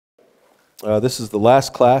This is the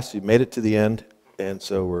last class. You made it to the end, and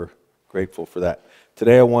so we're grateful for that.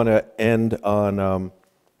 Today I want to end on,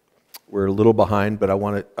 we're a little behind, but I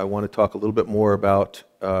want to talk a little bit more about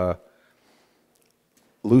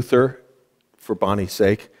Luther for Bonnie's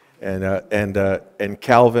sake, and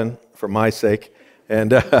Calvin for my sake,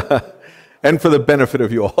 and and for the benefit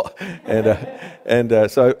of you all.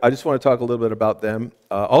 So I just want to talk a little bit about them.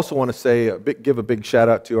 Also want to say, give a big shout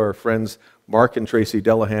out to our friends Mark and Tracy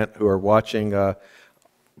Delahant, who are watching by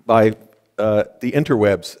the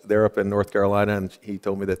interwebs. They're up in North Carolina, and he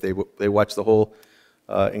told me that they watch the whole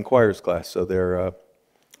Inquirer'S Class. So they're,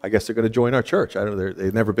 I guess they're going to join our church. I don't know,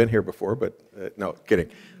 they've never been here before, but no, kidding.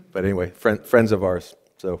 But anyway, friends of ours,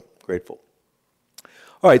 so grateful.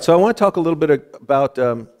 All right, so I want to talk a little bit about,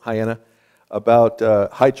 hi Anna, about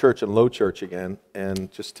high church and low church again,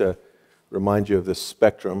 and just to remind you of this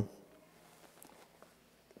spectrum.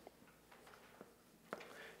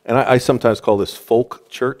 And I sometimes call this folk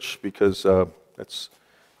church because that's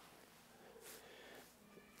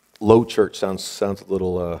low church sounds a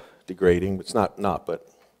little degrading, but it's not. But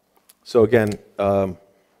so again,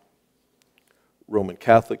 Roman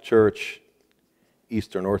Catholic Church,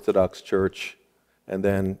 Eastern Orthodox Church, and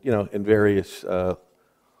then in various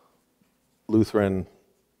Lutheran,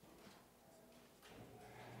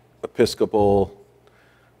 Episcopal.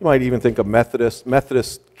 You might even think of Methodist.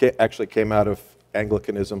 Methodist actually came out of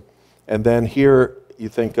Anglicanism. And then here you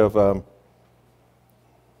think of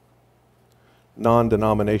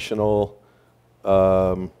non-denominational,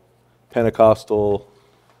 Pentecostal,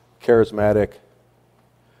 Charismatic,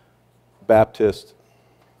 Baptist,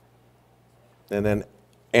 and then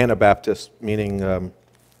Anabaptist, meaning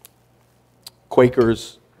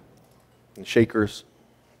Quakers and Shakers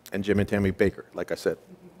and Jim and Tammy Baker, like I said.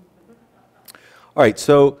 All right,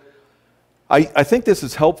 so I think this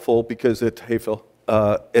is helpful because it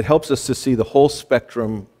helps us to see the whole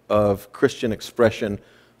spectrum of Christian expression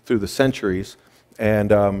through the centuries.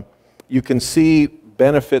 And you can see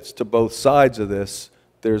benefits to both sides of this.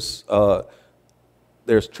 There's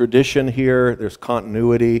tradition here, there's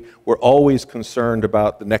continuity. We're always concerned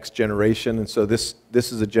about the next generation, and so this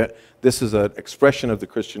is an expression of the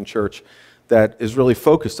Christian church that is really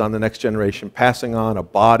focused on the next generation, passing on a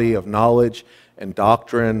body of knowledge and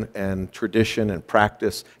doctrine and tradition and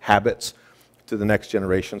practice, habits to the next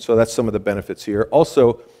generation. So that's some of the benefits here.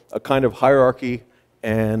 Also, a kind of hierarchy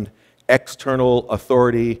and external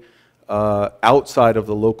authority outside of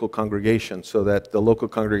the local congregation, so that the local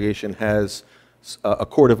congregation has a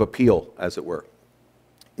court of appeal, as it were.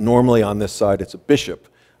 Normally on this side, it's a bishop.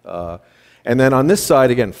 And then on this side,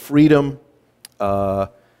 again, freedom. Someone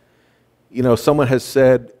has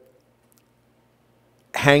said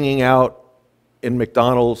hanging out in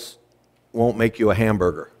McDonald's won't make you a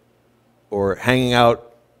hamburger, or hanging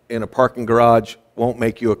out in a parking garage won't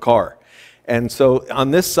make you a car. And so on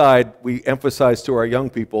this side, we emphasize to our young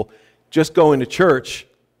people, just going to church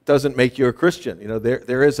doesn't make you a Christian.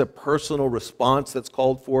 There is a personal response that's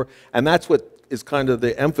called for, and that's what is kind of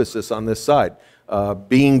the emphasis on this side.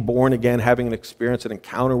 Being born again, having an experience, an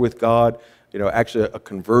encounter with God, actually a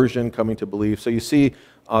conversion, coming to believe. So you see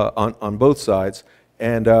on both sides.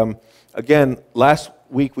 And again, last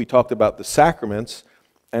week we talked about the sacraments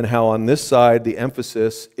and how on this side the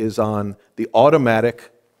emphasis is on the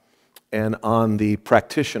automatic and on the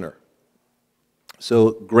practitioner.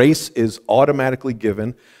 So grace is automatically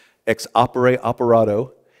given, ex opere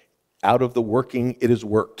operato, out of the working it is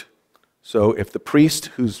worked. So if the priest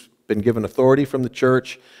who's been given authority from the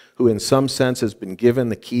church, who in some sense has been given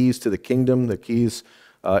the keys to the kingdom, the keys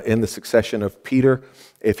in the succession of Peter,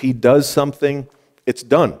 if he does something, it's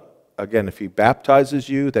done. Again, if he baptizes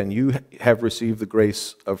you, then you have received the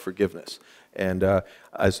grace of forgiveness. And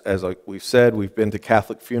as we've said, we've been to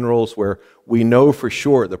Catholic funerals where we know for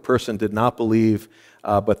sure the person did not believe,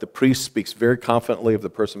 but the priest speaks very confidently of the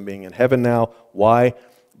person being in heaven now. Why?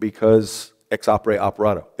 Because ex opere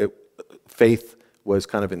operato. Faith was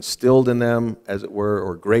kind of instilled in them, as it were,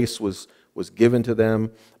 or grace was given to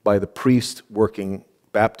them by the priest working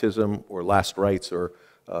baptism or last rites or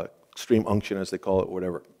extreme unction, as they call it,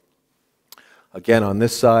 whatever. Again, on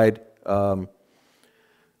this side, well,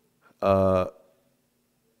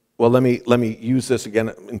 let me use this again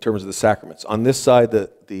in terms of the sacraments. On this side,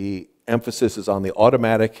 the emphasis is on the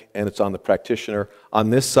automatic and it's on the practitioner.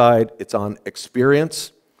 On this side, it's on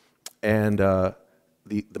experience and the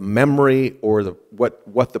memory, or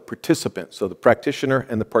what the participant, so the practitioner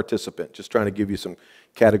and the participant, just trying to give you some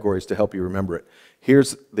categories to help you remember it.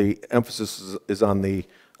 Here's the emphasis is on the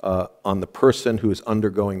person who is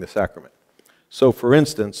undergoing the sacrament. So for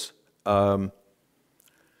instance,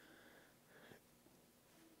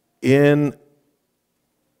 and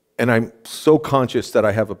I'm so conscious that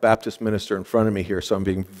I have a Baptist minister in front of me here, so I'm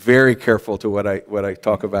being very careful to what I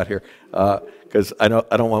talk about here, because I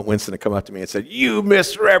don't want Winston to come up to me and say, "You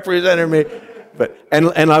misrepresented me." But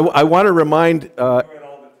I want to remind.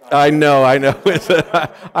 I know. I'm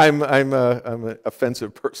an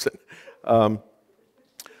offensive person.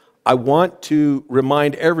 I want to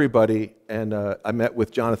remind everybody, and I met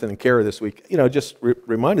with Jonathan and Kara this week. Just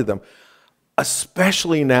reminded them,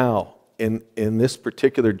 especially now in this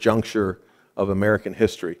particular juncture of American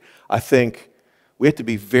history. I think we have to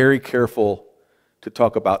be very careful to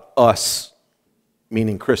talk about us,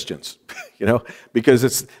 meaning Christians. Because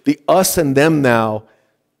it's the us and them now.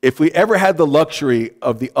 If we ever had the luxury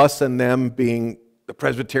of the us and them being the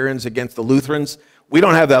Presbyterians against the Lutherans, we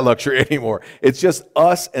don't have that luxury anymore. It's just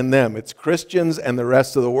us and them. It's Christians and the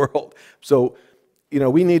rest of the world. So,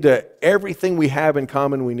 we need to, everything we have in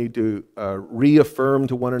common, we need to reaffirm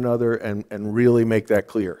to one another and really make that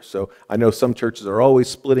clear. So I know some churches are always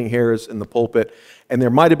splitting hairs in the pulpit, and there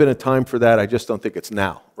might have been a time for that. I just don't think it's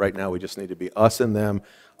now. Right now, we just need to be us and them.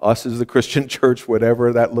 Us is the Christian church,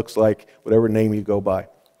 whatever that looks like, whatever name you go by.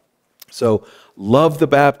 So love the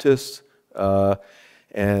Baptists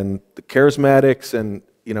and the Charismatics, and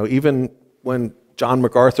even when John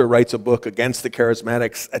MacArthur writes a book against the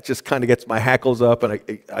Charismatics, that just kind of gets my hackles up,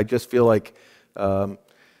 and I just feel like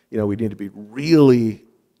we need to be really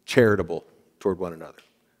charitable toward one another.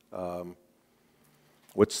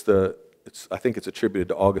 I think it's attributed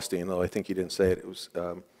to Augustine, though I think he didn't say it. It was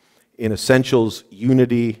in essentials,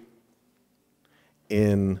 unity;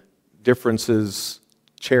 in differences,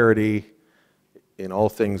 charity; in all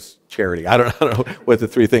things, charity. I don't know what the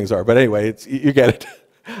three things are, but anyway, you get it.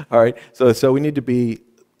 All right. So we need to be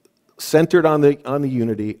centered on the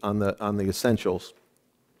unity, on the essentials,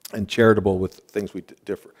 and charitable with things we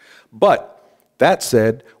differ. But that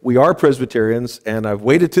said, we are Presbyterians, and I've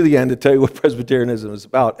waited to the end to tell you what Presbyterianism is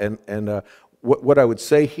about. And what I would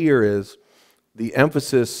say here is the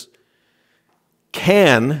emphasis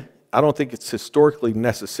I don't think it's historically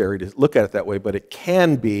necessary to look at it that way, but it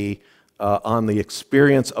can be on the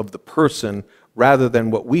experience of the person rather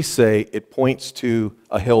than what we say. It points to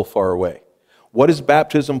a hill far away. What does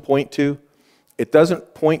baptism point to? It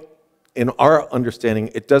doesn't point, in our understanding,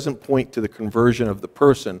 it doesn't point to the conversion of the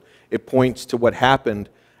person. It points to what happened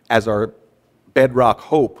as our bedrock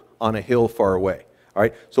hope on a hill far away. All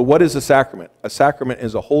right? So what is a sacrament? A sacrament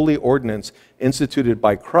is a holy ordinance instituted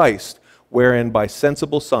by Christ, wherein by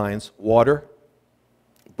sensible signs, water,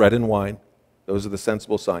 bread and wine, those are the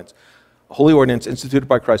sensible signs. A holy ordinance instituted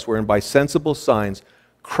by Christ, wherein by sensible signs,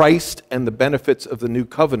 Christ and the benefits of the new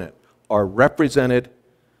covenant are represented,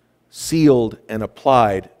 sealed, and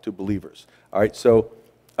applied to believers. All right, so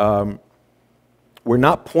we're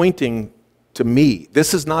not pointing to me.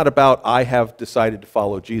 This is not about I have decided to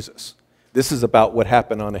follow Jesus. This is about what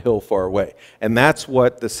happened on a hill far away. And that's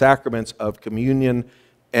what the sacraments of communion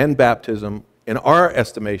and baptism, in our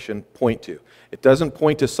estimation, point to. It doesn't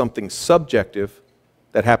point to something subjective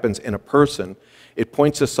that happens in a person. It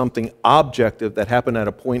points to something objective that happened at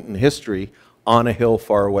a point in history on a hill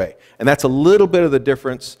far away. And that's a little bit of the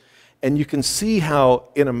difference. And you can see how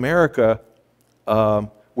in America,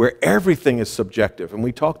 where everything is subjective, and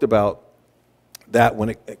we talked about that when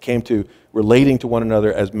it came to relating to one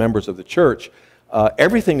another as members of the church,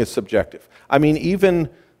 everything is subjective. I mean, even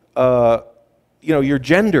your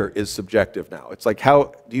gender is subjective now. It's like,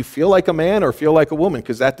 how do you feel like a man or feel like a woman?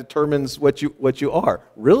 Because that determines what you are.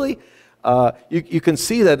 Really? You can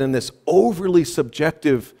see that in this overly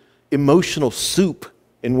subjective emotional soup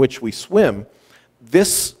in which we swim.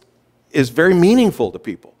 This is very meaningful to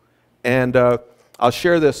people. And I'll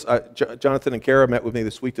share this. Jonathan and Kara met with me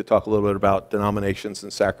this week to talk a little bit about denominations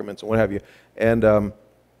and sacraments and what have you. And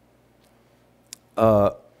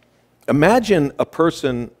imagine a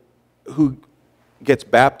person who gets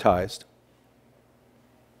baptized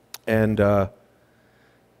and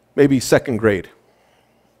maybe second grade.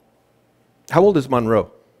 How old is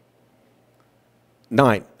Monroe?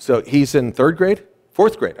 9. So he's in third grade?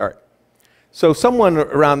 Fourth grade, all right. So someone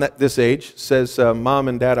around this age says, Mom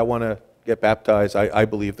and Dad, I want to get baptized. I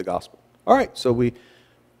believe the gospel. All right, so we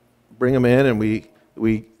bring him in and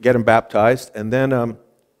we get him baptized, and then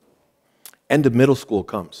end of middle school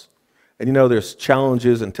comes. And there's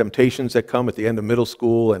challenges and temptations that come at the end of middle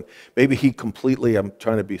school, and maybe he completely, I'm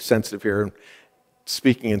trying to be sensitive here and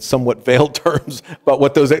speaking in somewhat veiled terms about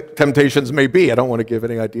what those temptations may be. I don't want to give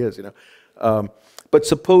any ideas, But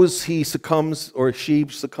suppose he succumbs or she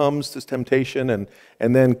succumbs to temptation,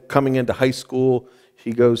 and then coming into high school,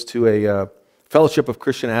 he goes to a Fellowship of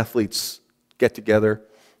Christian Athletes get-together,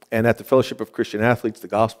 And at the Fellowship of Christian Athletes, the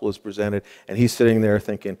gospel is presented, and he's sitting there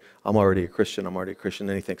thinking, I'm already a Christian. And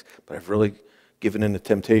he thinks, but I've really given in to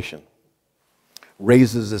temptation.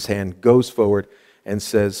 Raises his hand, goes forward, and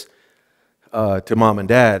says to mom and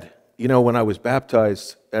dad, you know, when I was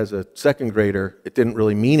baptized as a second grader, it didn't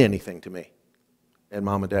really mean anything to me. And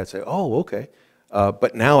mom and dad say, oh, okay.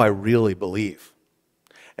 But now I really believe.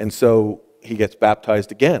 And so he gets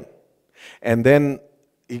baptized again. And then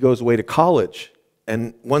he goes away to college.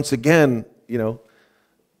 And once again, you know,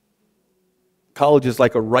 college is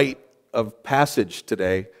like a rite of passage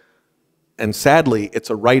today. And sadly, it's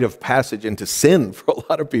a rite of passage into sin for a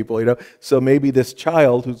lot of people, you know. So maybe this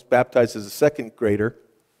child who's baptized as a second grader,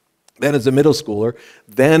 then as a middle schooler,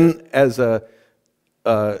 then as a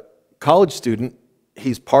college student,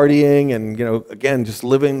 he's partying and, you know, again, just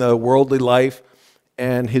living the worldly life.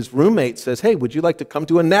 And his roommate says, hey, would you like to come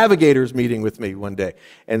to a navigators meeting with me one day?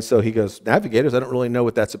 And so he goes, navigators? I don't really know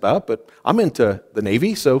what that's about, but I'm into the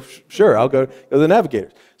Navy, so sure, I'll go to the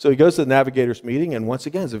navigators. So he goes to the navigators meeting, and once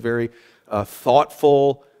again, it's a very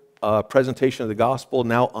thoughtful presentation of the gospel,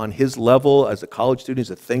 now on his level as a college student,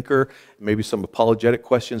 he's a thinker. Maybe some apologetic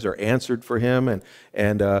questions are answered for him.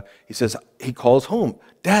 And he says, he calls home,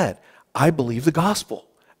 Dad, I believe the gospel.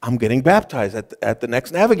 I'm getting baptized at the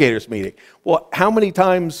next navigators meeting. Well, how many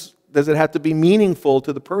times does it have to be meaningful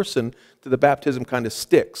to the person to the baptism kind of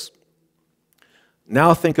sticks?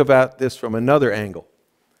 Now think about this from another angle.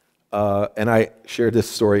 And I shared this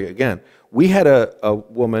story again. We had a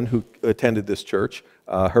woman who attended this church.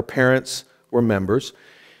 Her parents were members.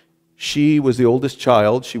 She was the oldest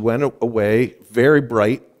child. She went away, very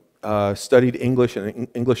bright, studied English and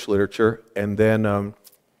English literature, and then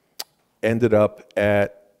ended up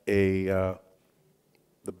at the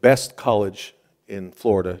best college in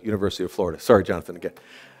Florida, University of Florida. Sorry, Jonathan, again.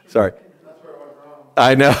 Sorry. That's where I went wrong.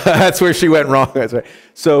 I know, that's where she went wrong. That's right.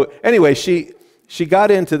 So anyway, she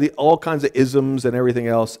got into all kinds of isms and everything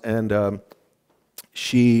else, and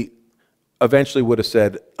she eventually would have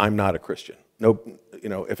said, I'm not a Christian. No, you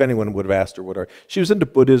know, if anyone would have asked her what are. She was into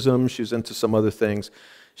Buddhism, she was into some other things.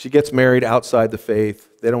 She gets married outside the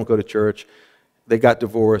faith. They don't go to church. They got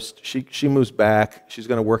divorced. She moves back. She's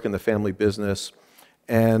going to work in the family business.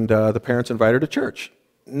 And the parents invite her to church.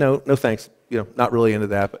 No thanks. You know, not really into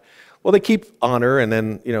that. But, well, they keep on her, and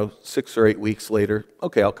then, you know, 6 or 8 weeks later,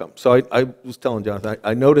 okay, I'll come. So I was telling Jonathan,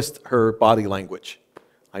 I noticed her body language.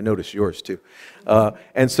 I noticed yours too.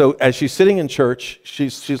 And so as she's sitting in church,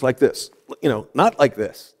 she's like this. You know, not like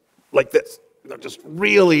this. Like this. You know, just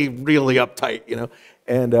really, really uptight, you know.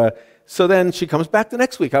 And so then she comes back the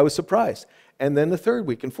next week. I was surprised. And then the third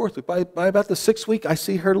week and fourth week. By about the 6th week, I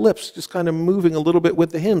see her lips just kind of moving a little bit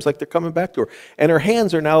with the hymns, like they're coming back to her. And her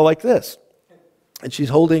hands are now like this. And she's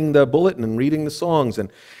holding the bulletin and reading the songs.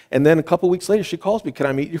 And then a couple weeks later, she calls me, can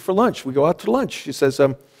I meet you for lunch? We go out to lunch. She says,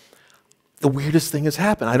 the weirdest thing has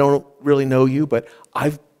happened. I don't really know you, but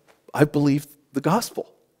I've believed the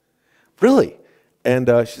gospel. Really. And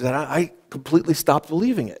she said, I completely stopped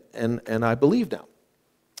believing it. And I believe now.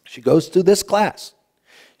 She goes to this class.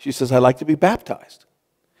 She says, I'd like to be baptized.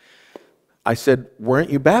 I said, weren't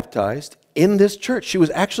you baptized in this church? She was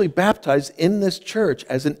actually baptized in this church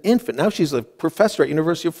as an infant. Now she's a professor at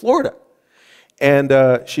University of Florida.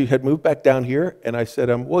 And she had moved back down here, and I said,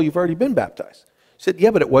 well, you've already been baptized. She said, yeah,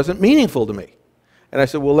 but it wasn't meaningful to me. And I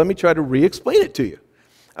said, well, let me try to re-explain it to you.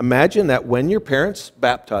 Imagine that when your parents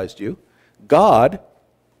baptized you, God,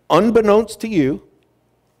 unbeknownst to you,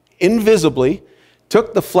 invisibly,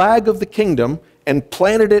 took the flag of the kingdom and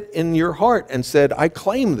planted it in your heart and said, I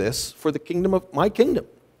claim this for the kingdom of my kingdom.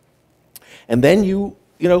 And then you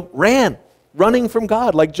running from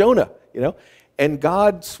God like Jonah, you know, and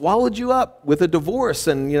God swallowed you up with a divorce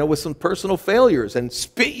and, you know, with some personal failures and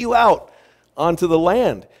spit you out onto the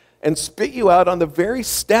land and spit you out on the very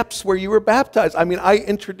steps where you were baptized. I mean, I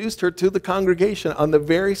introduced her to the congregation on the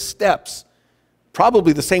very steps.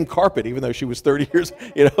 Probably the same carpet, even though she was 30 years,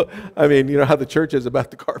 you know. I mean, you know how the church is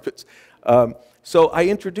about the carpets. So I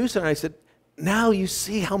introduced her and I said, now you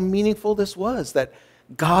see how meaningful this was, that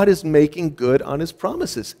God is making good on his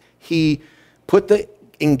promises. He put the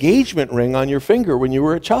engagement ring on your finger when you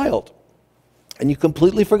were a child, and you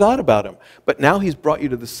completely forgot about him. But now he's brought you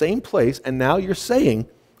to the same place, and now you're saying,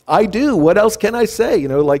 I do. What else can I say? You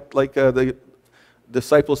know, like the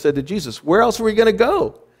disciples said to Jesus, where else are we going to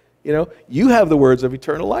go? You know, you have the words of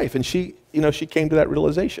eternal life. And she came to that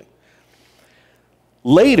realization.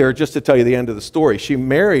 Later, just to tell you the end of the story, she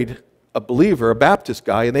married a believer, a Baptist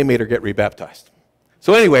guy, and they made her get rebaptized.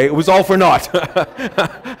 So anyway, it was all for naught.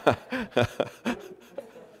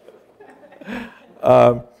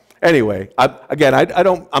 Anyway,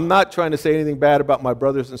 I'm not trying to say anything bad about my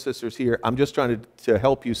brothers and sisters here. I'm just trying to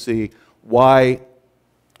help you see why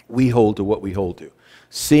we hold to what we hold to.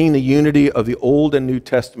 Seeing the unity of the Old and New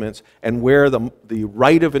Testaments and where the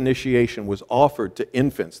rite of initiation was offered to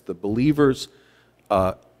infants, the believers'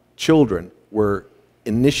 children were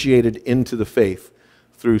initiated into the faith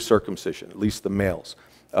through circumcision, at least the males.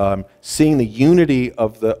 Seeing the unity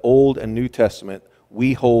of the Old and New Testament,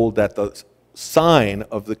 we hold that the sign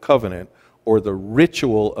of the covenant or the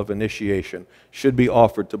ritual of initiation should be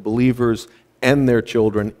offered to believers and their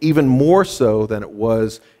children, even more so than it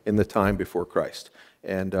was in the time before Christ.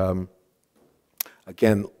 And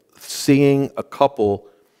again, seeing a couple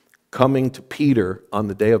coming to Peter on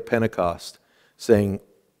the day of Pentecost saying,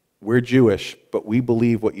 we're Jewish, but we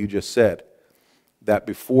believe what you just said, that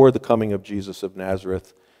before the coming of Jesus of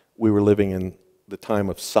Nazareth, we were living in the time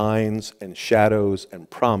of signs and shadows and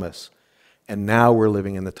promise, and now we're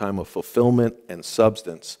living in the time of fulfillment and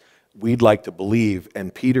substance. We'd like to believe.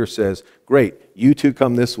 And Peter says, great, you two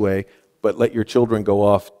come this way, but let your children go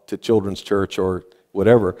off to children's church or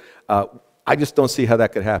whatever. I just don't see how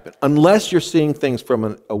that could happen. Unless you're seeing things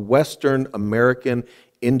from a Western American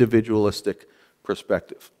individualistic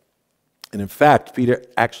perspective. And in fact, Peter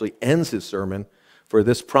actually ends his sermon, for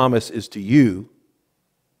this promise is to you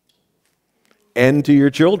and to your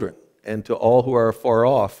children and to all who are far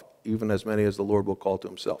off, even as many as the Lord will call to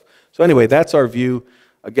himself. So anyway, that's our view.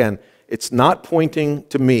 Again, it's not pointing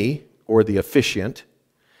to me or the officiant,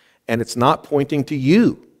 and it's not pointing to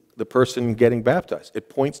you, the person getting baptized. It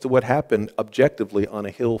points to what happened objectively on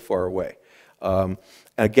a hill far away.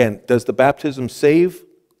 Again, does the baptism save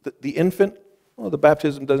the infant? Well, the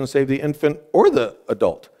baptism doesn't save the infant or the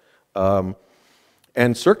adult.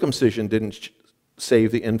 And circumcision didn't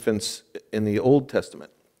save the infants in the Old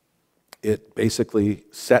Testament. It basically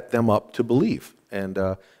set them up to believe. And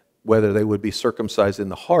whether they would be circumcised in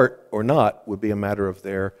the heart or not would be a matter of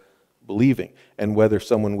their believing. And whether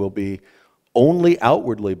someone will be only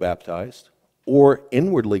outwardly baptized or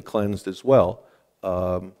inwardly cleansed as well,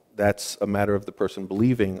 that's a matter of the person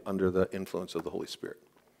believing under the influence of the Holy Spirit.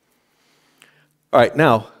 All right,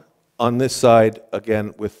 now, on this side,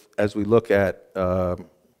 again, as we look at, there's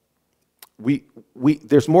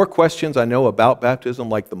more questions I know about baptism,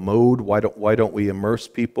 like the mode. Why don't we immerse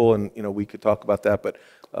people? And we could talk about that, but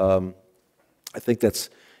I think that's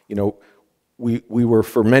we were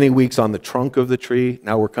for many weeks on the trunk of the tree.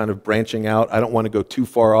 Now we're kind of branching out. I don't want to go too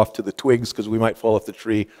far off to the twigs because we might fall off the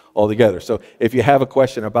tree altogether. So if you have a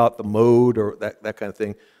question about the mode or that kind of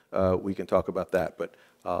thing, we can talk about that. But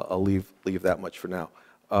I'll leave that much for now.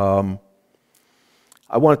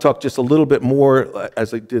 I want to talk just a little bit more,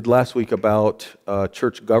 as I did last week, about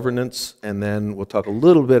church governance, and then we'll talk a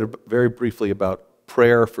little bit, very briefly, about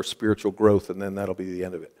prayer for spiritual growth, and then that'll be the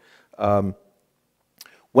end of it.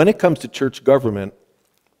 When it comes to church government,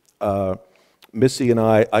 Missy and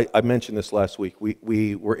I mentioned this last week.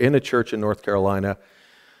 We were in a church in South Carolina,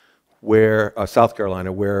 where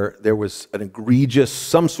there was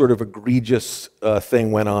some sort of egregious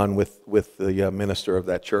thing went on with the minister of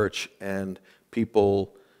that church, and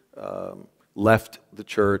people left the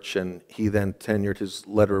church, and he then tendered his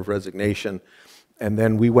letter of resignation. And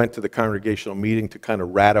then we went to the congregational meeting to kind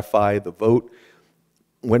of ratify the vote.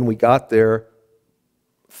 When we got there,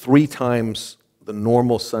 3 times the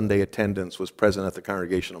normal Sunday attendance was present at the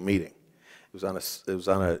congregational meeting. It was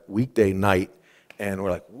on a weekday night, and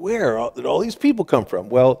we're like, where did all these people come from?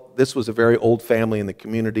 Well, this was a very old family in the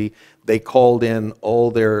community. They called in all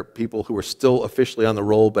their people who were still officially on the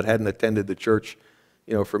roll but hadn't attended the church,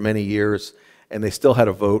 for many years, and they still had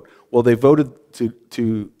a vote. Well, they voted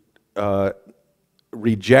to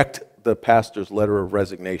reject the pastor's letter of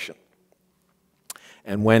resignation.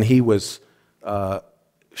 And when he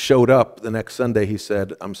showed up the next Sunday, he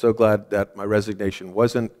said, I'm so glad that my resignation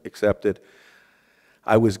wasn't accepted.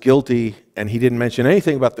 I was guilty, and he didn't mention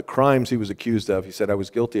anything about the crimes he was accused of. He said, I was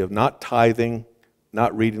guilty of not tithing,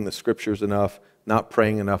 not reading the scriptures enough, not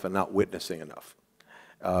praying enough, and not witnessing enough.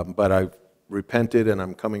 But I've repented, and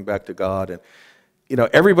I'm coming back to God. And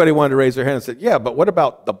everybody wanted to raise their hand and said, yeah, but what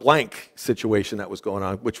about the blank situation that was going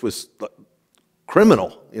on, which was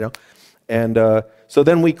criminal, And so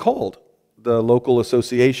then we called the local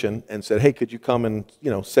association and said, hey, could you come and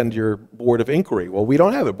send your board of inquiry? Well, we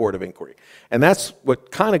don't have a board of inquiry. And that's what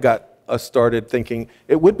kind of got us started thinking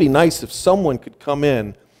it would be nice if someone could come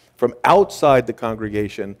in from outside the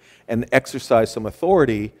congregation and exercise some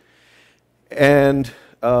authority. And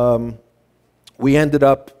we ended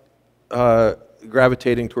up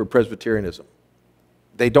gravitating toward Presbyterianism.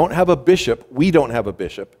 They don't have a bishop. We don't have a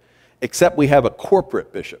bishop, except we have a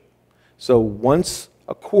corporate bishop. So once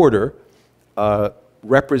a quarter,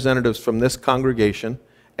 representatives from this congregation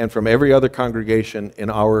and from every other congregation in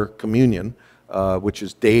our communion, which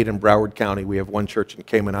is Dade and Broward County. We have one church in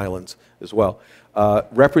Cayman Islands as well.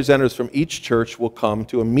 Representatives from each church will come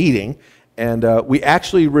to a meeting, and we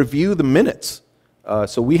actually review the minutes.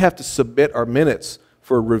 So we have to submit our minutes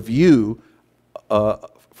for review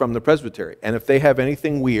from the presbytery. And if they have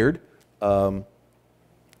anything weird,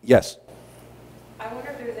 yes? I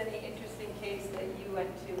wonder if there's any interesting case that you went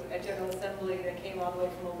to a General Assembly that came all the way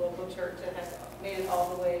from a local church and has made it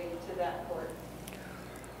all the way to that court,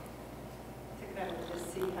 to kind of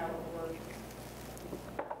just see how it works.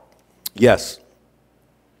 Yes.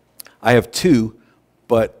 I have two,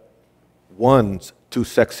 but one's too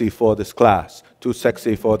sexy for this class. Too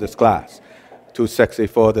sexy for this class. Too sexy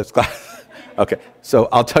for this class. Okay, so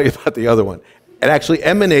I'll tell you about the other one. It actually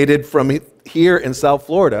emanated from here in South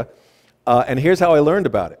Florida, and here's how I learned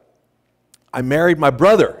about it. I married my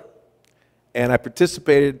brother, and I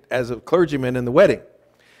participated as a clergyman in the wedding.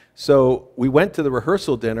 So we went to the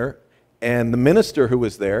rehearsal dinner, and the minister who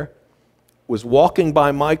was there was walking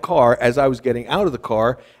by my car as I was getting out of the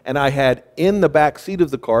car, and I had in the back seat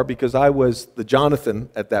of the car, because I was the Jonathan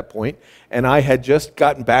at that point, and I had just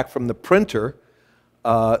gotten back from the printer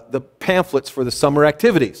the pamphlets for the summer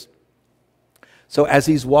activities. So as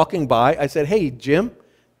he's walking by, I said, "Hey, Jim,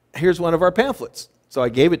 here's one of our pamphlets." So I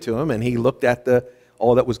gave it to him, and he looked at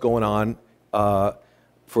all that was going on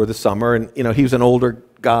for the summer. And he was an older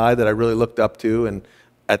guy that I really looked up to, and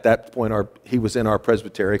at that point, he was in our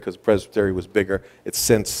presbytery because the presbytery was bigger. It's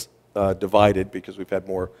since divided because we've had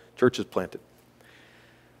more churches planted.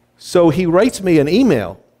 So he writes me an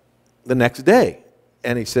email the next day,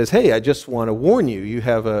 and he says, "Hey, I just want to warn you, you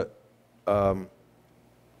have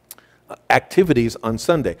activities on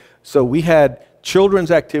Sunday." So we had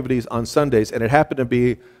children's activities on Sundays, and it happened to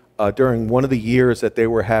be during one of the years that they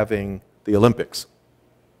were having the Olympics,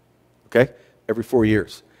 okay, every 4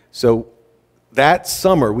 years. So that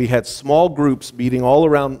summer, we had small groups meeting all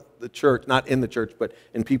around the church, not in the church, but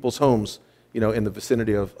in people's homes, in the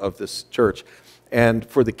vicinity of this church. And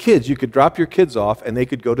for the kids, you could drop your kids off, and they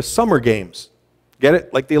could go to summer games. Get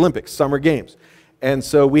it? Like the Olympics, summer games. And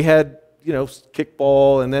so we had,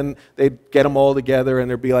 kickball, and then they'd get them all together, and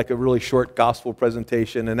there'd be like a really short gospel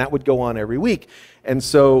presentation, and that would go on every week. And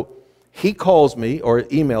so he calls me or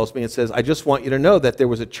emails me and says, "I just want you to know that there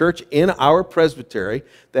was a church in our presbytery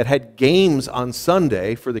that had games on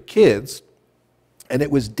Sunday for the kids, and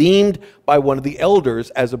it was deemed by one of the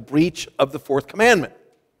elders as a breach of the fourth commandment.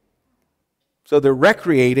 So they're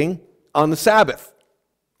recreating on the Sabbath."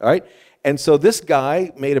 All right? And so this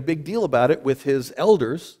guy made a big deal about it with his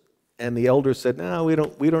elders, and the elders said, "No,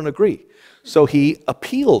 we don't agree." So he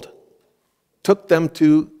appealed, took them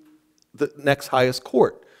to the next highest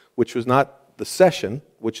court, which was not the session,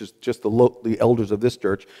 which is just the elders of this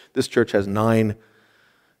church. This church has 9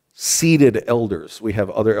 seated elders. We have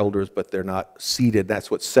other elders, but they're not seated.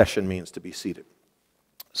 That's what session means, to be seated.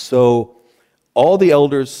 So all the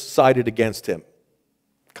elders sided against him.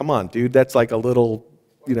 Come on, dude, that's like a little,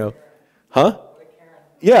 huh?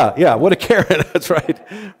 Yeah, what a Karen. That's right.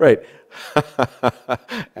 Right.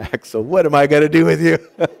 Axel, what am I going to do with you?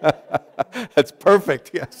 That's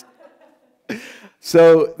perfect, yes.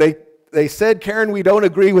 So they said, "Karen, we don't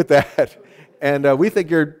agree with that. And we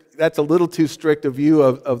think that's a little too strict a view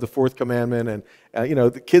of the fourth commandment. And,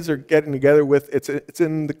 the kids are getting together it's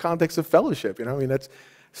in the context of fellowship,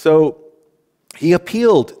 So he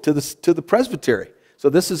appealed to the presbytery. So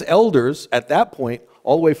this is elders at that point,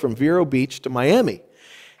 all the way from Vero Beach to Miami.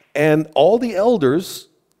 And all the elders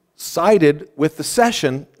sided with the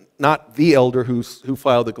session, not the elder who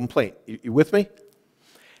filed the complaint. You with me?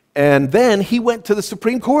 And then he went to the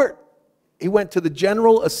Supreme Court. He went to the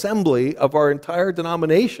General Assembly of our entire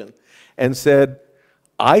denomination and said,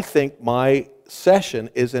 "I think my session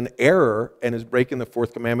is an error and is breaking the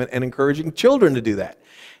fourth commandment and encouraging children to do that."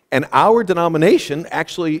 And our denomination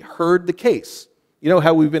actually heard the case. You know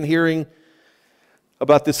how we've been hearing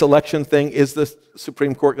about this election thing? Is the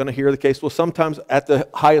Supreme Court going to hear the case? Well, sometimes at the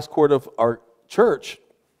highest court of our church,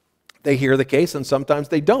 they hear the case, and sometimes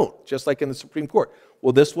they don't, just like in the Supreme Court.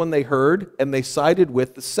 Well, this one they heard, and they sided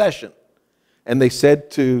with the session. And they said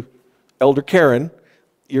to Elder Karen,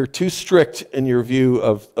 "You're too strict in your view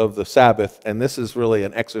of the Sabbath, and this is really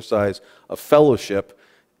an exercise of fellowship."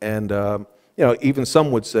 And, even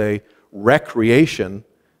some would say recreation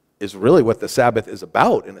is really what the Sabbath is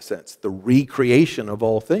about, in a sense, the recreation of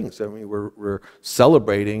all things. I mean, we're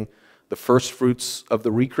celebrating the first fruits of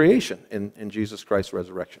the recreation in Jesus Christ's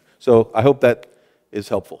resurrection. So I hope that is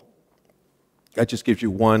helpful. That just gives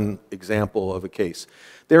you one example of a case.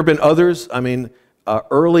 There have been others. I mean,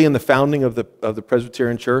 early in the founding of the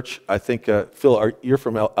Presbyterian Church, I think, Phil, you're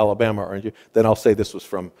from Alabama, aren't you? Then I'll say this was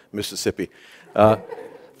from Mississippi.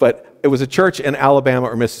 But it was a church in Alabama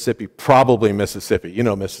or Mississippi, probably Mississippi, you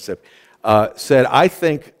know Mississippi, said, I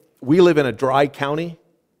think we live in a dry county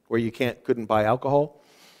where you couldn't buy alcohol,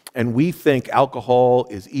 and we think alcohol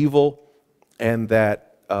is evil, and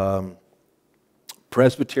that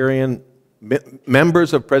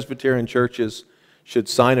members of Presbyterian churches should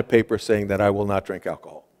sign a paper saying that I will not drink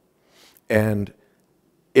alcohol. And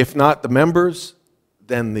if not the members,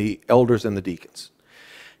 then the elders and the deacons.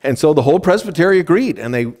 And so the whole presbytery agreed,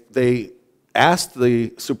 and they asked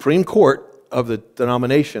the Supreme Court of the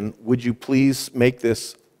denomination, would you please make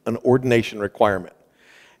this an ordination requirement?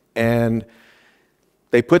 And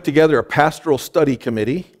they put together a pastoral study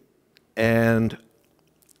committee, and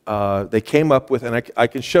they came up with, and I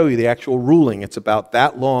can show you the actual ruling. It's about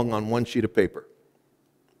that long on one sheet of paper,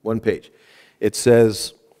 one page. It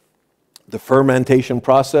says, the fermentation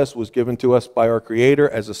process was given to us by our Creator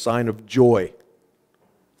as a sign of joy.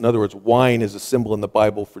 In other words, wine is a symbol in the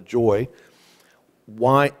Bible for joy.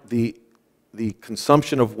 Wine, the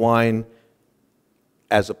consumption of wine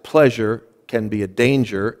as a pleasure can be a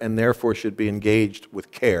danger and therefore should be engaged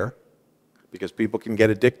with care, because people can get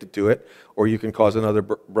addicted to it, or you can cause another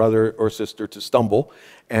brother or sister to stumble.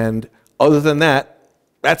 And other than that,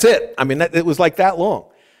 that's it. I mean, it was like that long.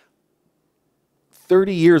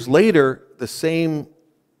 30 years later, the same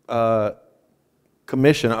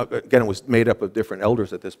commission, again, it was made up of different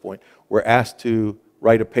elders at this point, were asked to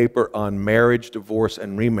write a paper on marriage, divorce,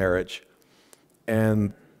 and remarriage.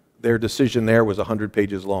 And their decision there was 100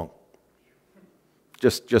 pages long.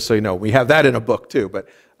 Just so you know, we have that in a book too. But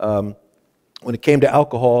when it came to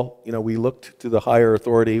alcohol, we looked to the higher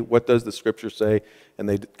authority. What does the Scripture say? And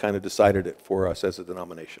they kind of decided it for us as a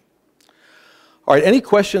denomination. All right, any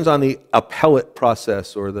questions on the appellate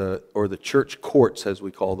process or the church courts, as we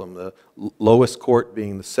call them? The lowest court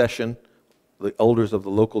being the session, the elders of the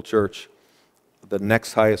local church, the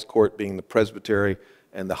next highest court being the presbytery,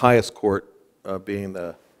 and the highest court being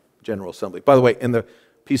the General Assembly. By the way, in the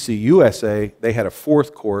PCUSA, they had a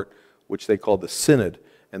fourth court, which they called the Synod,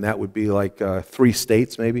 and that would be like 3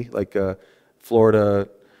 states maybe, like Florida,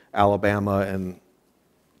 Alabama, and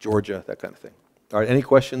Georgia, that kind of thing. All right, any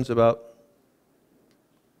questions about?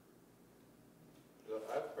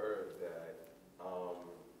 I've heard that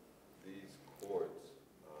these courts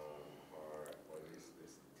are, or at least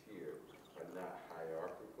this tier, are not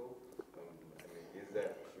hierarchical. I mean, is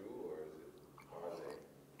that true, or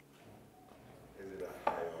is it a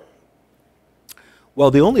hierarchy?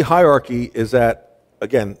 Well, the only hierarchy is at,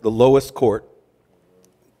 again, the lowest court,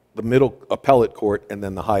 the middle appellate court, and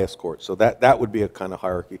then the highest court. So that would be a kind of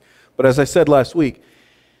hierarchy. But as I said last week,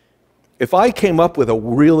 if I came up with a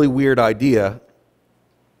really weird idea,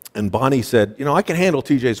 and Bonnie said, I can handle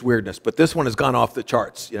TJ's weirdness, but this one has gone off the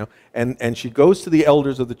charts, and she goes to the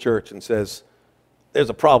elders of the church and says, there's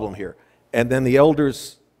a problem here. And then the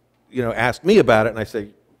elders, ask me about it, and I say,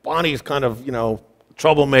 Bonnie's kind of,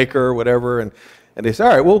 troublemaker or whatever, and they say, all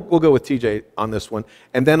right, we'll go with TJ on this one.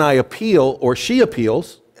 And then I appeal, or she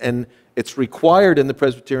appeals, and it's required in the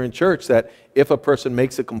Presbyterian Church that if a person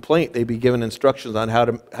makes a complaint, they be given instructions on how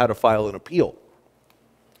to file an appeal.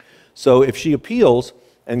 So if she appeals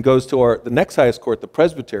and goes to the next highest court, the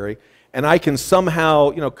presbytery, and I can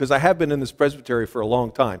somehow, because I have been in this presbytery for a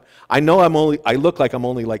long time. I know I look like I'm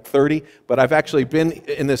only like 30, but I've actually been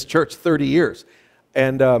in this church 30 years.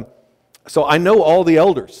 And so I know all the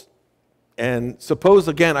elders. And suppose,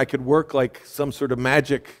 again, I could work like some sort of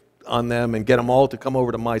magic on them and get them all to come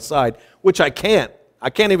over to my side, which I can't. I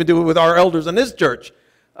can't even do it with our elders in this church.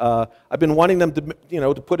 I've been wanting them to,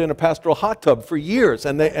 to put in a pastoral hot tub for years,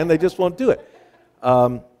 and they just won't do it.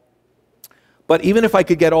 But even if I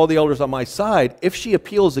could get all the elders on my side, if she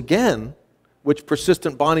appeals again, which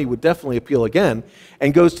persistent Bonnie would definitely appeal again,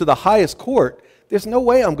 and goes to the highest court, there's no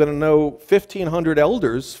way I'm going to know 1,500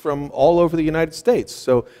 elders from all over the United States.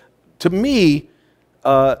 So to me,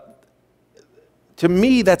 that's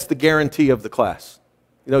the guarantee of the class.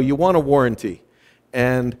 You want a warranty.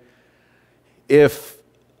 And if,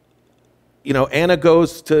 Anna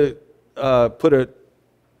goes to put a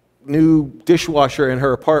new dishwasher in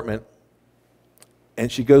her apartment,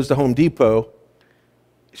 and she goes to Home Depot,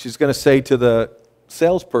 she's going to say to the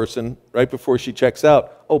salesperson right before she checks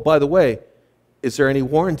out, oh, by the way, is there any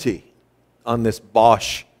warranty on this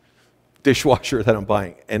Bosch dishwasher that I'm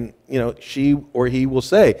buying? And, she or he will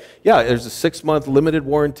say, yeah, there's a 6-month limited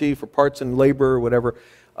warranty for parts and labor or whatever.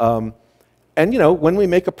 And, when we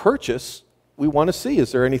make a purchase, we want to see,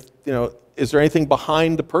 is there anything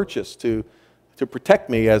behind the purchase to to protect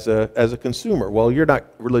me as a consumer. Well, you're not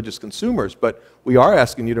religious consumers, but we are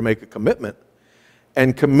asking you to make a commitment.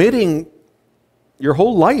 And committing your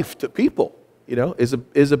whole life to people,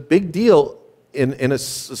 is a big deal in a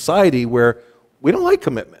society where we don't like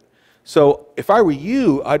commitment. So if I were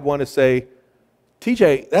you, I'd want to say,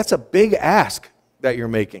 TJ, that's a big ask that you're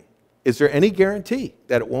making. Is there any guarantee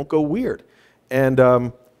that it won't go weird? And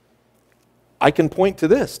I can point to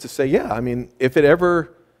this to say, yeah, I mean, if it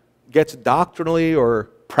ever gets doctrinally or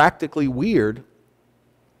practically weird,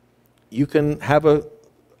 you can have a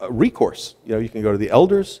recourse. You can go to the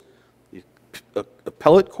elders, the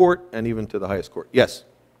appellate court, and even to the highest court. Yes?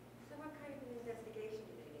 So what kind of an investigation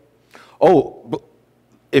do they do? Oh,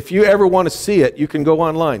 if you ever want to see it, you can go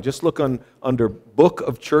online. Just look under Book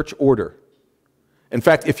of Church Order. In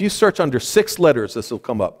fact, if you search under 6 letters, this will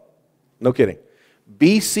come up. No kidding.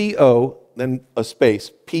 BCO, then a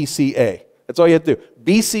space, PCA. That's all you have to do.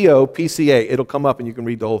 BCO, PCA. It'll come up and you can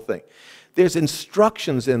read the whole thing. There's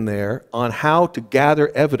instructions in there on how to gather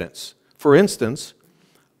evidence. For instance,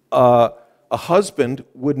 a husband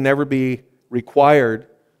would never be required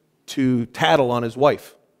to tattle on his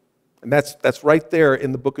wife. And that's right there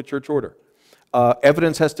in the Book of Church Order.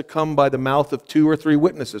 Evidence has to come by the mouth of 2 or 3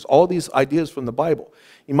 witnesses. All these ideas from the Bible.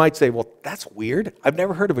 You might say, well, that's weird. I've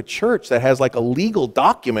never heard of a church that has like a legal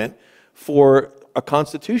document for a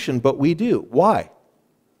constitution, but we do. Why?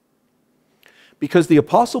 Because the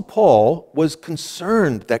Apostle Paul was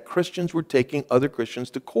concerned that Christians were taking other Christians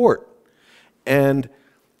to court. And,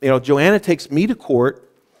 Joanna takes me to court,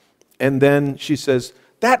 and then she says,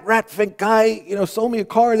 that rat-fink guy, sold me a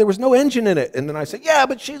car, there was no engine in it. And then I say, yeah,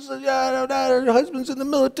 but her husband's in the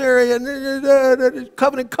military, and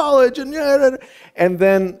Covenant College, and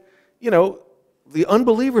then, the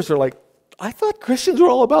unbelievers are like, I thought Christians were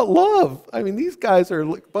all about love. I mean, these guys are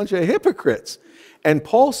a bunch of hypocrites. And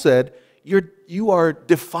Paul said, you are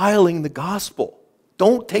defiling the gospel.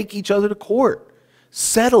 Don't take each other to court.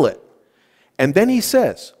 Settle it. And then he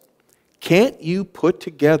says, can't you put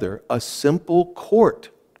together a simple court?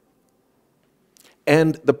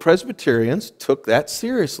 And the Presbyterians took that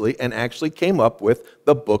seriously and actually came up with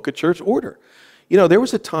the Book of Church Order. There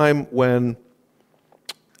was a time when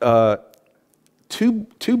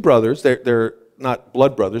two brothers, they're not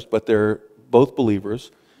blood brothers, but they're both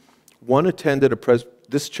believers. One attended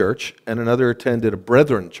this church, and another attended a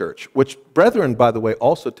Brethren church, which Brethren, by the way,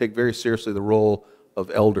 also take very seriously the role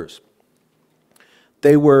of elders.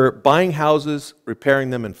 They were buying houses, repairing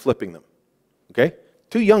them, and flipping them. Okay?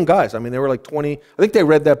 2 young guys. I mean, they were like 20. I think they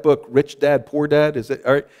read that book, Rich Dad, Poor Dad. Is it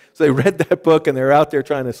all right? So they read that book, and they're out there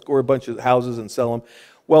trying to score a bunch of houses and sell them.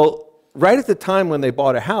 Well, right at the time when they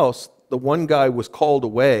bought a house, the one guy was called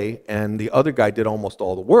away, and the other guy did almost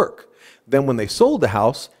all the work. Then when they sold the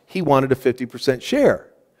house, he wanted a 50% share.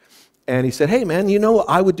 And he said, hey, man,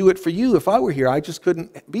 I would do it for you if I were here. I just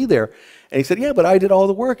couldn't be there. And he said, yeah, but I did all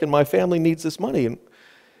the work, and my family needs this money.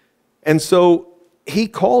 And so he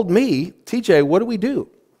called me, TJ, what do we do?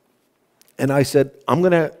 And I said, I'm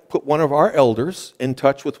going to put one of our elders in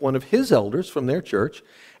touch with one of his elders from their church.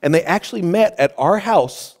 And they actually met at our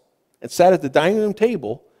house and sat at the dining room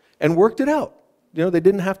table and worked it out. They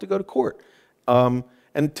didn't have to go to court.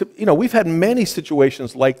 We've had many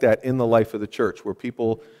situations like that in the life of the church where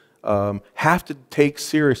people have to take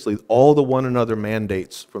seriously all the one another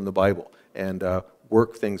mandates from the Bible and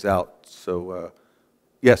work things out. So,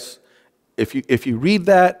 yes, if you read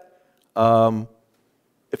that,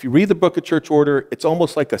 if you read the Book of Church Order, it's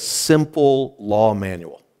almost like a simple law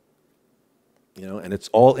manual. And it's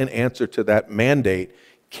all in answer to that mandate.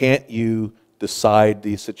 Can't you decide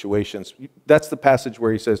these situations? That's the passage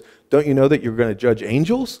where he says, don't you know that you're going to judge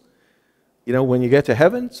angels, when you get to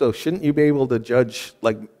heaven? So shouldn't you be able to judge,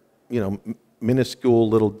 like, minuscule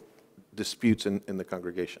little disputes in the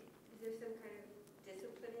congregation? Is there some kind of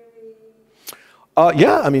disciplinary?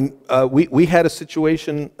 Yeah, I mean, we had a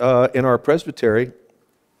situation in our presbytery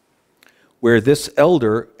where this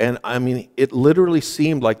elder, and I mean, it literally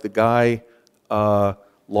seemed like the guy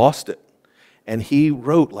lost it. And he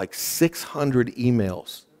wrote like 600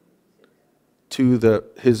 emails to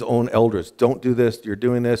his own elders. Don't do this. You're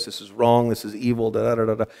doing this. This is wrong. This is evil. Da, da,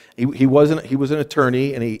 da, da. He was an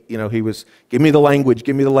attorney, and he was, give me the language,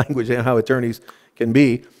 and how attorneys can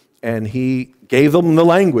be. And he gave them the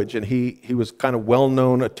language, and he was kind of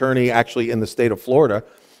well-known attorney actually in the state of Florida.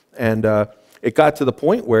 And it got to the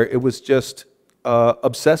point where it was just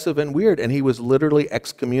obsessive and weird, and he was literally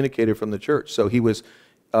excommunicated from the church. So he was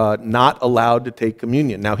not allowed to take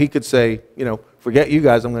communion. Now, he could say, forget you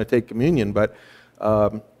guys, I'm going to take communion, but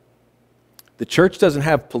the church doesn't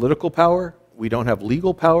have political power, we don't have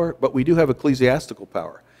legal power, but we do have ecclesiastical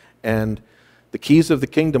power. And the keys of the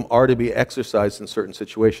kingdom are to be exercised in certain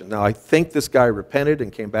situations. Now, I think this guy repented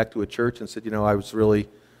and came back to a church and said, I was really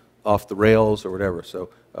off the rails or whatever. So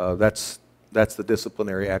that's the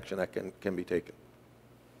disciplinary action that can be taken.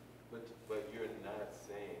 But you're not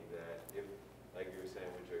saying that if, like you were saying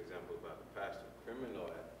with your example about the pastor, criminal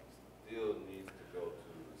act still needs to go to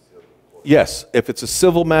the civil court? Yes, if it's a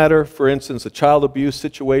civil matter, for instance, a child abuse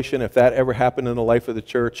situation, if that ever happened in the life of the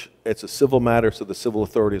church, it's a civil matter, so the civil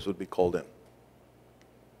authorities would be called in.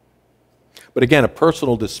 But again, a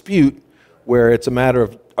personal dispute where it's a matter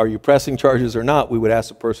of are you pressing charges or not, we would ask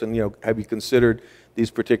the person, have you considered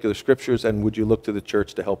these particular scriptures, and would you look to the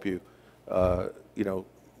church to help you,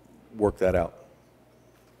 work that out.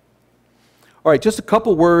 All right, just a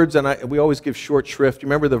couple words, and we always give short shrift. You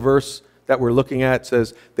remember the verse that we're looking at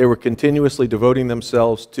says, they were continuously devoting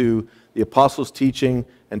themselves to the apostles' teaching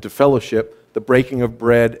and to fellowship, the breaking of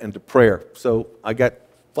bread, and to prayer. So I got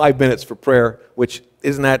 5 minutes for prayer, which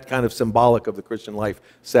isn't that kind of symbolic of the Christian life,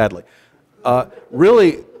 sadly.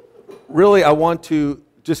 Really, I want to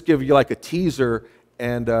just give you like a teaser.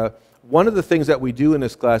 And one of the things that we do in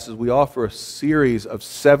this class is we offer a series of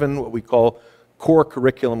 7 what we call core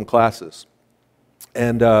curriculum classes.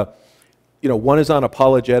 And, one is on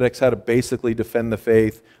apologetics, how to basically defend the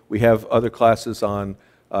faith. We have other classes on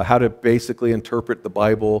how to basically interpret the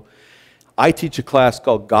Bible. I teach a class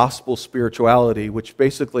called Gospel Spirituality, which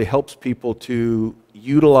basically helps people to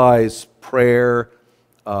utilize prayer,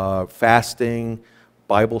 fasting,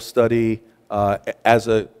 Bible study as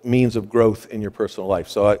a means of growth in your personal life.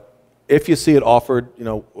 So if you see it offered,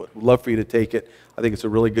 would love for you to take it. I think it's a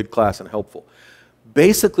really good class and helpful.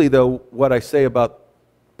 Basically, though, what I say about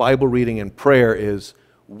Bible reading and prayer is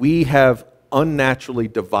we have unnaturally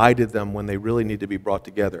divided them when they really need to be brought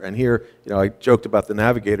together. And here, I joked about the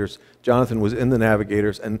Navigators. Jonathan was in the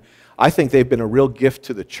Navigators, and I think they've been a real gift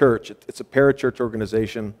to the church. It's a parachurch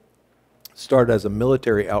organization, started as a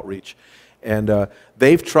military outreach, and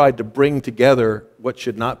they've tried to bring together what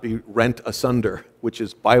should not be rent asunder, which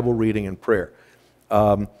is Bible reading and prayer.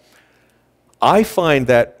 I find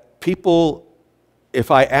that people,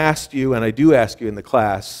 if I asked you, and I do ask you in the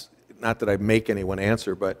class, not that I make anyone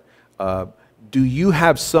answer, but do you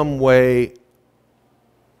have some way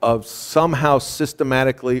of somehow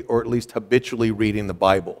systematically or at least habitually reading the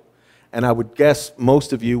Bible? And I would guess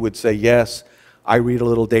most of you would say yes. I read a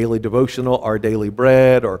little daily devotional, Our Daily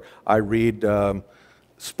Bread, or I read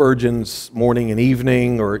Spurgeon's Morning and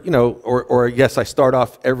Evening, or yes, I start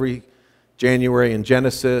off every January in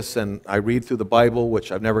Genesis, and I read through the Bible,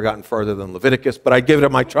 which I've never gotten further than Leviticus, but I give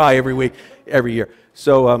it my try every week, every year.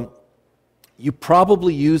 So you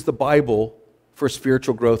probably use the Bible for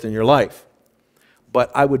spiritual growth in your life. But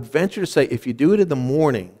I would venture to say if you do it in the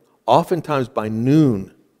morning, oftentimes by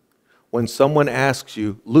noon, when someone asks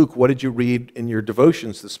you, Luke, what did you read in your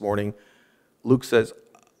devotions this morning? Luke says,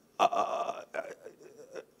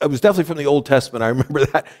 it was definitely from the Old Testament. I remember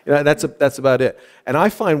that. That's about it. And I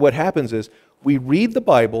find what happens is we read the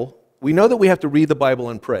Bible. We know that we have to read the Bible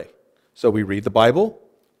and pray. So we read the Bible,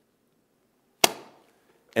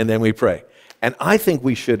 and then we pray. And I think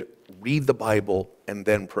we should read the Bible and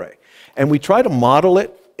then pray. And we try to model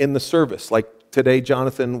it in the service. Like today,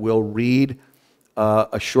 Jonathan will read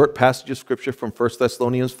a short passage of Scripture from 1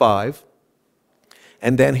 Thessalonians 5,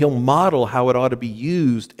 and then he'll model how it ought to be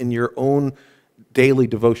used in your own daily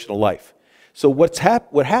devotional life. So what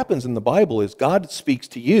happens in the Bible is God speaks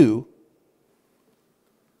to you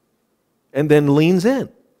and then leans in.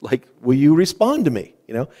 Like, will you respond to me?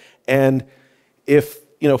 And if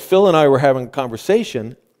Phil and I were having a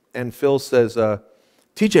conversation, and Phil says,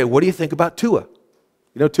 TJ, what do you think about Tua?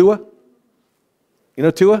 You know Tua?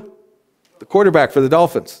 The quarterback for the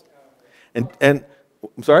Dolphins. And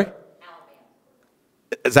I'm sorry? Alabama.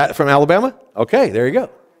 Is that from Alabama? Okay, there you go.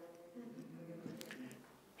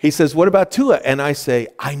 He says, what about Tua? And I say,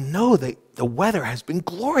 I know that the weather has been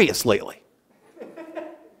glorious lately.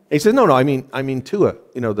 He says, no, I mean Tua,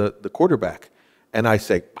 the quarterback. And I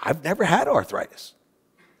say, I've never had arthritis.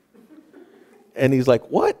 And he's like,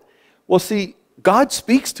 what? Well, see, God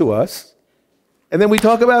speaks to us, and then we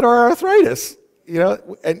talk about our arthritis.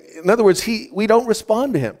 And in other words, we don't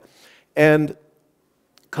respond to him. And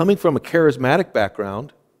coming from a charismatic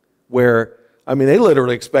background, where they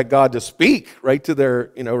literally expect God to speak right to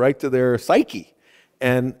their psyche.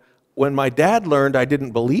 And when my dad learned I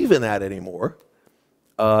didn't believe in that anymore,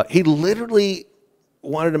 he literally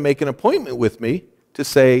wanted to make an appointment with me to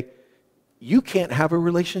say, you can't have a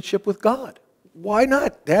relationship with God. Why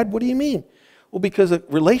not, Dad? What do you mean? Well, because a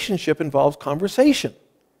relationship involves conversation.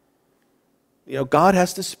 God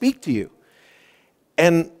has to speak to you.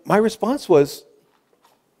 And my response was,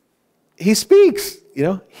 He speaks,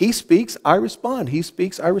 he speaks, I respond. He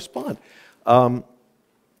speaks, I respond.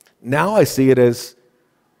 Now I see it as,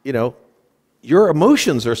 your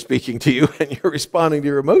emotions are speaking to you and you're responding to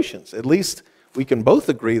your emotions. At least we can both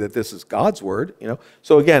agree that this is God's word,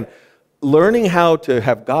 So again, learning how to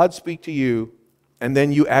have God speak to you and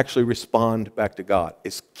then you actually respond back to God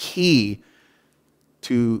is key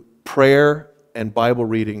to prayer and Bible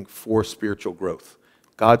reading for spiritual growth.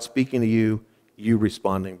 God speaking to you, you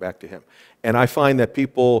responding back to him. And I find that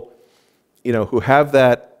people, who have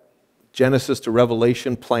that Genesis to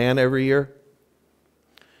Revelation plan every year,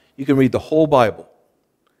 you can read the whole Bible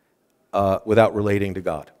without relating to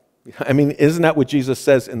God. I mean, isn't that what Jesus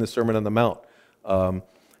says in the Sermon on the Mount?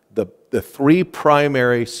 The three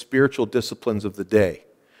primary spiritual disciplines of the day,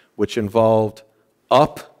 which involved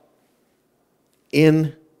up,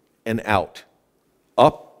 in, and out.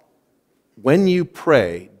 Up, when you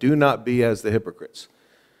pray, do not be as the hypocrites.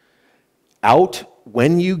 Out,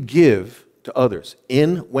 when you give to others.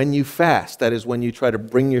 In, when you fast. That is when you try to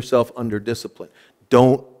bring yourself under discipline.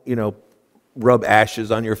 Don't, rub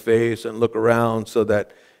ashes on your face and look around so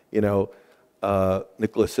that,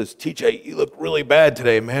 Nicholas says, TJ, you look really bad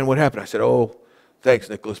today, man. What happened? I said, oh, thanks,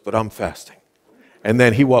 Nicholas, but I'm fasting. And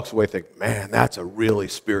then he walks away thinking, man, that's a really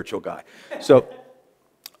spiritual guy. So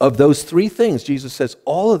of those three things, Jesus says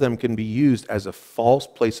all of them can be used as a false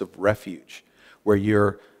place of refuge where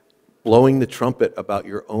you're blowing the trumpet about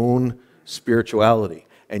your own spirituality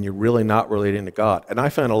and you're really not relating to God. And I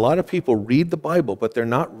find a lot of people read the Bible, but they're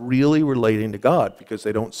not really relating to God because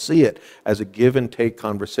they don't see it as a give and take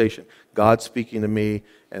conversation. God speaking to me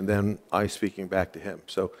and then I speaking back to him.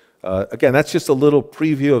 So again, that's just a little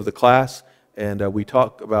preview of the class. And we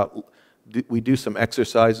do some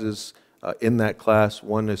exercises in that class.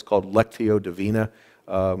 One is called Lectio Divina,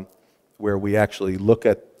 where we actually look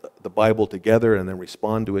at the Bible together and then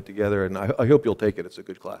respond to it together. And I hope you'll take it. It's a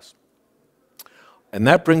good class. And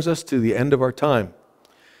that brings us to the end of our time.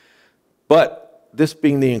 But this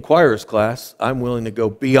being the Inquirer'S Class, I'm willing to go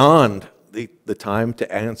beyond the time to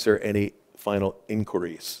answer any final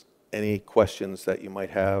inquiries. Any questions that you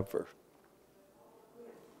might have? Or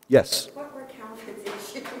yes? What were Calvin's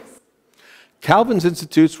issues? Calvin's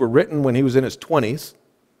Institutes were written when he was in his 20s,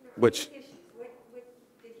 which... What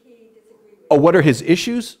did he disagree with? Oh, what are his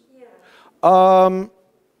issues? Yeah.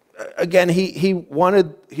 Again, he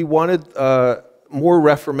wanted more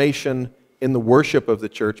reformation in the worship of the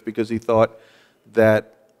church because he thought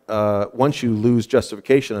that once you lose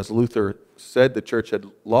justification, as Luther said the church had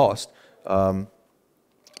lost,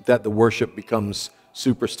 that the worship becomes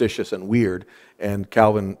superstitious and weird, and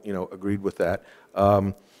Calvin, agreed with that.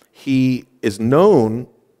 He is known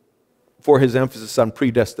for his emphasis on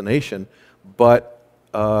predestination, but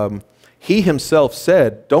he himself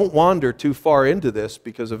said, don't wander too far into this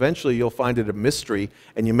because eventually you'll find it a mystery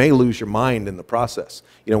and you may lose your mind in the process.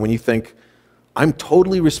 When you think, I'm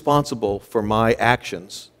totally responsible for my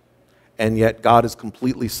actions, and yet God is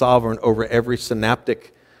completely sovereign over every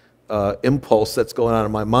synaptic impulse that's going on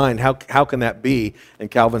in my mind. How can that be?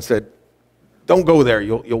 And Calvin said, don't go there.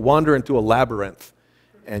 You'll wander into a labyrinth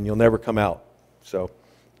and you'll never come out. So,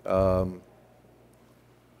 I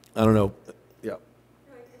don't know. Yeah.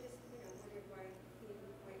 No, I just, wondered why he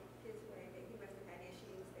went his way, that he must have had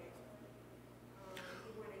issues that he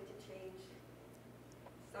wanted to change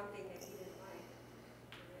something that he didn't like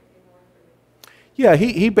in order for it. Yeah,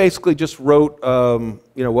 he basically just wrote,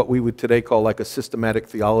 what we would today call like a systematic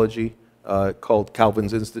theology called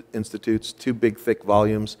Calvin's Institutes, 2 big, thick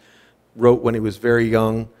volumes. Wrote when he was very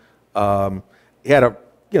young. He had a,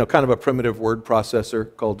 kind of a primitive word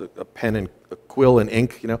processor called a pen and a quill and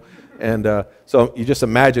ink, And so you just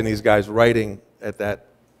imagine these guys writing at that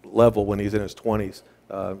level when he's in his 20s.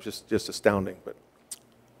 Just astounding. But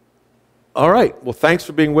all right. Well, thanks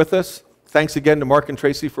for being with us. Thanks again to Mark and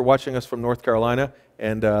Tracy for watching us from North Carolina.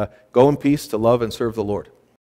 And go in peace to love and serve the Lord.